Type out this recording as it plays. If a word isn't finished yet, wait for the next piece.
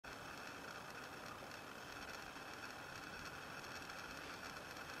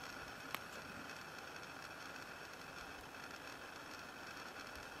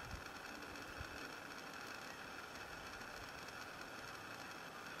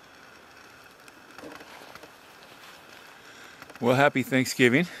Well, happy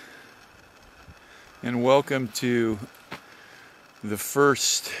Thanksgiving, and welcome to the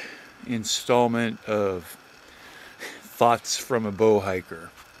first installment of Thoughts from a Bow Hiker.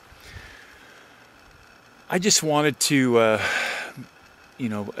 I just wanted to,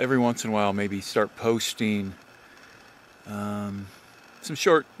 every once in a while maybe start posting some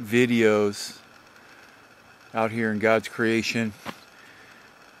short videos out here in God's creation,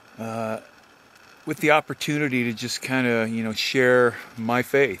 with the opportunity to just kind of, share my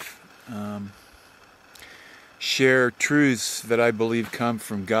faith, share truths that I believe come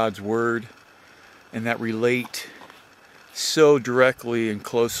from God's Word and that relate so directly and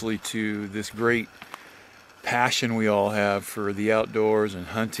closely to this great passion we all have for the outdoors and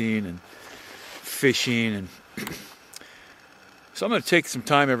hunting and fishing. And so I'm going to take some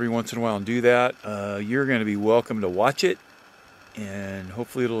time every once in a while and do that. You're going to be welcome to watch it, and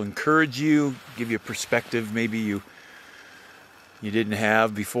hopefully it'll encourage you, give you a perspective maybe you didn't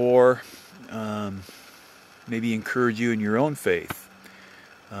have before, maybe encourage you in your own faith,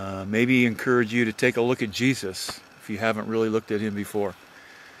 maybe encourage you to take a look at Jesus if you haven't really looked at him before.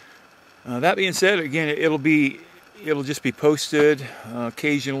 That being said, again, it'll just be posted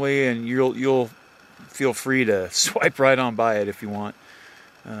occasionally, and you'll feel free to swipe right on by it if you want,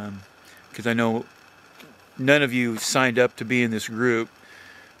 because I know none of you signed up to be in this group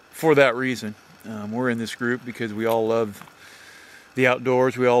for that reason. We're in this group because we all love the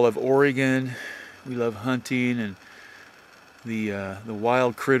outdoors. We all love Oregon. We love hunting and the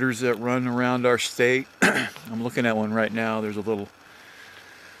wild critters that run around our state. I'm looking at one right now. There's a little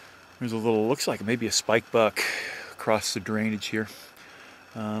looks like maybe a spike buck across the drainage here.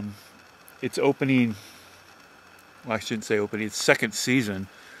 It's opening. Well, I shouldn't say opening. It's second season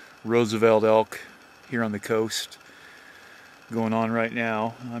Roosevelt elk here on the coast going on right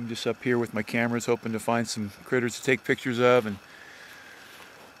now. I'm just up here with my cameras hoping to find some critters to take pictures of, and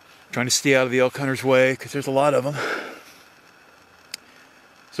trying to stay out of the elk hunter's way because there's a lot of them.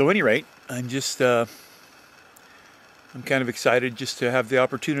 So at any rate, I'm kind of excited just to have the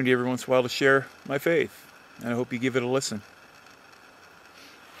opportunity every once in a while to share my faith, and I hope you give it a listen.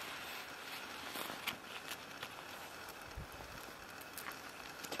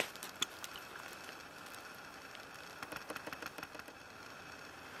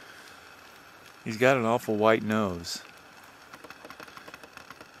 He's got an awful white nose,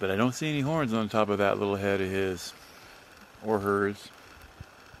 but I don't see any horns on top of that little head of his, or hers.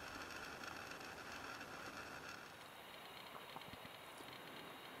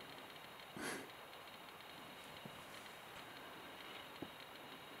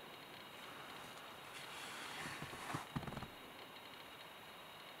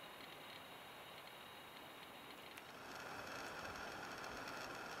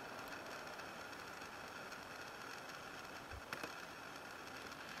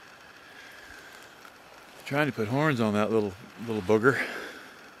 Trying to put horns on that little booger.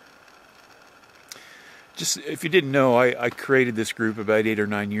 Just if you didn't know, I created this group about 8 or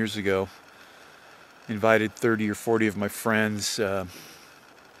 9 years ago. Invited 30 or 40 of my friends that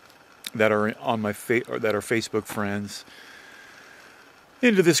are on my that are Facebook friends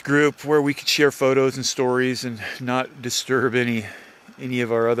into this group where we could share photos and stories and not disturb any of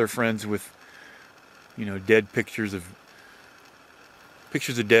our other friends with dead pictures of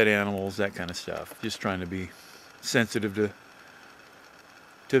dead animals, that kind of stuff. Just trying to be sensitive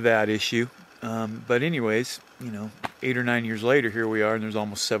to that issue. But anyways, 8 or 9 years later, here we are, and there's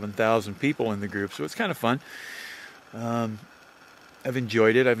almost 7,000 people in the group, so it's kind of fun. I've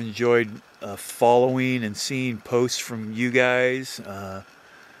enjoyed it. I've enjoyed following and seeing posts from you guys.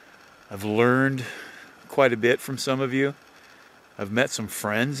 I've learned quite a bit from some of you. I've met some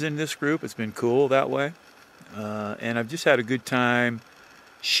friends in this group. It's been cool that way. And I've just had a good time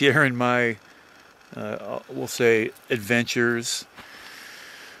sharing my, we'll say, adventures,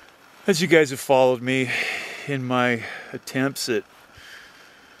 as you guys have followed me in my attempts at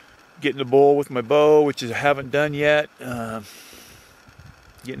getting a bull with my bow, which I haven't done yet.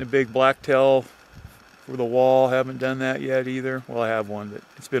 Getting a big blacktail for the wall, haven't done that yet either. Well, I have one, but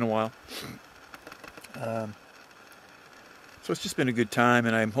it's been a while. So it's just been a good time,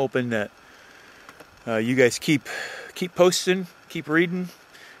 and I'm hoping that you guys keep posting, keep reading.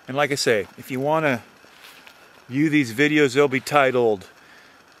 And like I say, if you want to view these videos, they'll be titled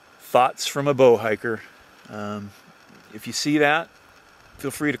Thoughts from a Bow Hiker. If you see that,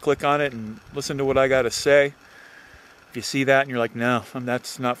 feel free to click on it and listen to what I got to say. If you see that and you're like, no,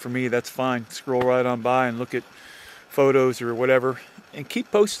 that's not for me, that's fine. Scroll right on by and look at photos or whatever, and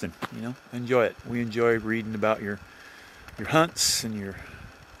keep posting. Enjoy it. We enjoy reading about your hunts and your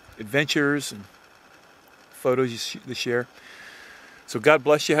adventures and photos you share. So God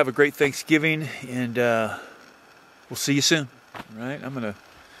bless you. Have a great Thanksgiving, and we'll see you soon. All right, I'm going to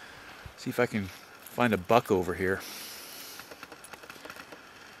see if I can find a buck over here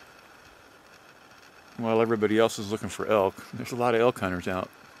while everybody else is looking for elk. There's a lot of elk hunters out,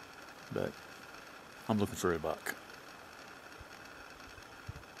 but I'm looking for a buck.